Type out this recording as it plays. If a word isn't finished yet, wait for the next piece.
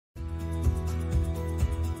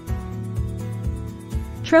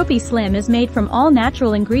TropiSlim is made from all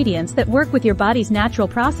natural ingredients that work with your body's natural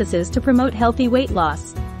processes to promote healthy weight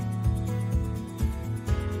loss.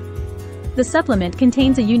 The supplement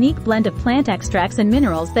contains a unique blend of plant extracts and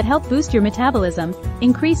minerals that help boost your metabolism,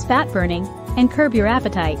 increase fat burning, and curb your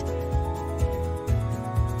appetite.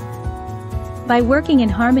 By working in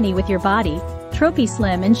harmony with your body,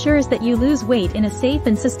 TropiSlim ensures that you lose weight in a safe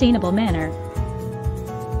and sustainable manner.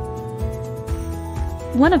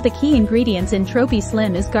 One of the key ingredients in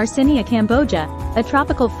TropiSlim is Garcinia cambogia, a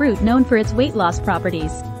tropical fruit known for its weight loss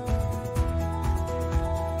properties.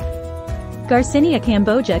 Garcinia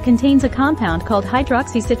cambogia contains a compound called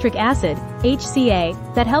hydroxycitric acid,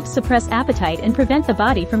 HCA, that helps suppress appetite and prevent the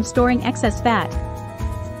body from storing excess fat.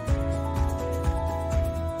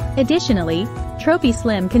 Additionally,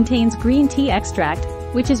 TropiSlim contains green tea extract,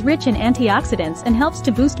 which is rich in antioxidants and helps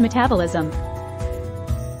to boost metabolism.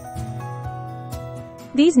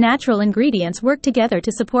 These natural ingredients work together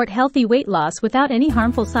to support healthy weight loss without any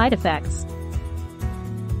harmful side effects.